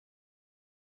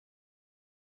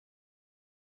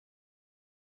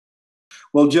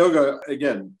Well, Joga,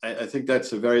 again, I think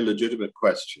that's a very legitimate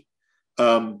question.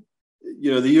 Um,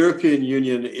 the European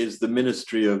Union is the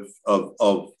ministry of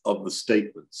the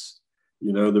statements,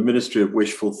 the ministry of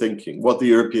wishful thinking. What the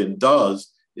European does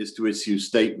is to issue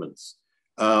statements.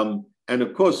 And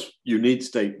of course, you need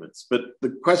statements, but the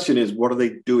question is, what are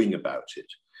they doing about it?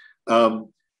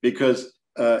 Because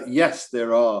yes,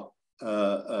 there are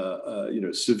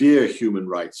severe human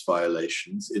rights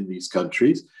violations in these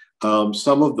countries.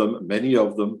 Some of them, many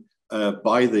of them,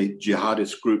 by the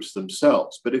jihadist groups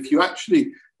themselves. But if you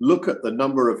actually look at the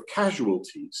number of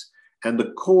casualties and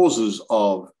the causes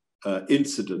of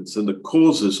incidents and the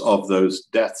causes of those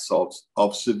deaths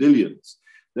of civilians,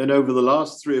 then over the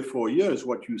last 3 or 4 years,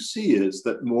 what you see is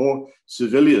that more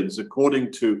civilians,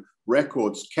 according to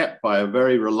records kept by a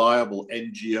very reliable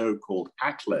NGO called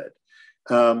ACLED,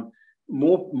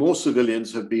 more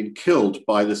civilians have been killed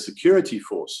by the security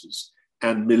forces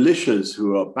and militias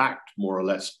who are backed more or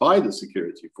less by the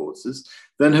security forces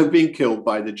than have been killed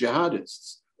by the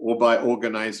jihadists or by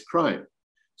organized crime.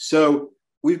 So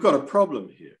we've got a problem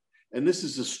here. And this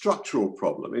is a structural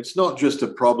problem. It's not just a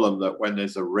problem that when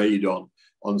there's a raid on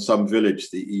some village,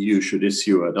 the EU should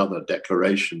issue another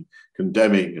declaration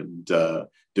condemning and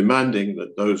demanding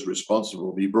that those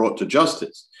responsible be brought to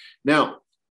justice. Now,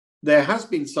 there has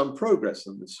been some progress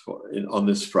on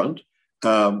this front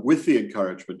with the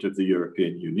encouragement of the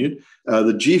European Union.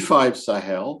 The G5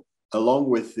 Sahel, along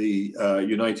with the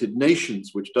United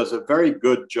Nations, which does a very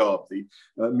good job, the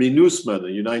MINUSMA,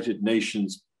 the United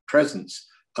Nations presence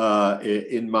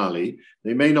in Mali,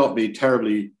 they may not be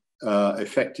terribly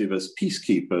effective as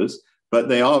peacekeepers, but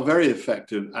they are very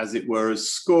effective, as it were, as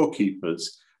scorekeepers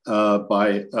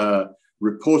by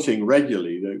reporting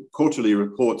regularly. The quarterly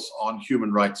reports on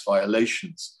human rights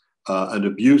violations and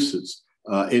abuses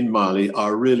in Mali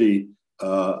are really,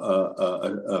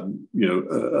 an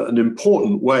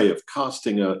important way of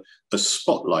casting a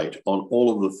spotlight on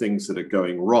all of the things that are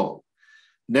going wrong.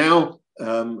 Now,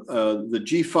 the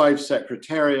G5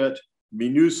 Secretariat,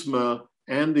 MINUSMA,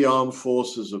 and the armed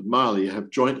forces of Mali have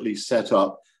jointly set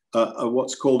up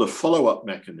what's called a follow-up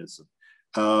mechanism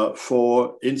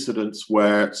for incidents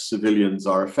where civilians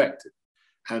are affected.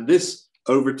 And this,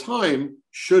 over time,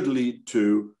 should lead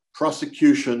to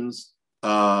prosecutions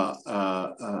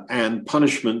and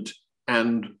punishment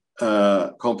and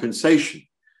compensation.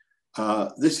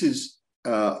 This is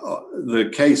the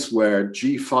case where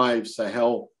G5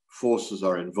 Sahel forces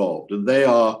are involved, and they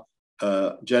are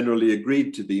generally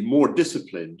agreed to be more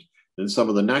disciplined than some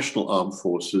of the national armed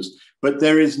forces, but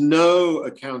there is no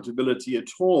accountability at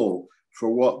all for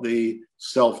what the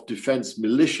self-defense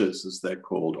militias, as they're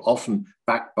called, often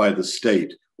backed by the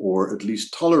state, or at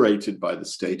least tolerated by the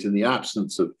state in the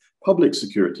absence of public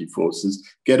security forces,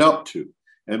 get up to.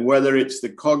 And whether it's the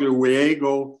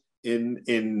Cogluego in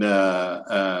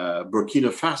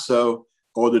Burkina Faso,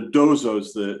 or the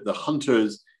Dozos, the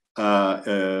hunters,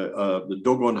 the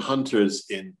Dogon hunters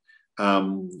in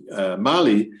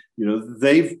Mali,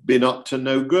 they've been up to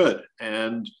no good.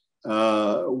 And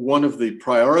one of the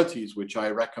priorities which I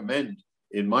recommend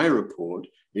in my report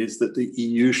is that the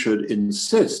EU should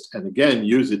insist, and again,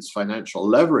 use its financial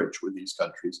leverage with these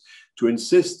countries to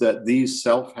insist that these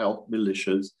self-help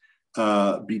militias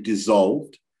be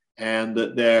dissolved and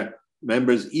that their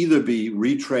members either be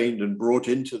retrained and brought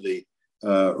into the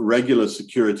regular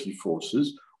security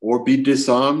forces or be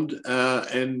disarmed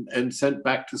and sent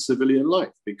back to civilian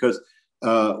life. Because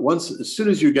as soon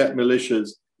as you get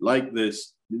militias like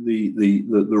this,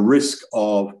 the risk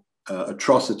of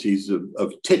atrocities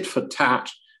of tit for tat,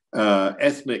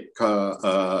 ethnic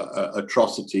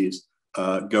atrocities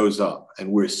goes up,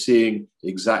 and we're seeing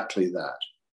exactly that.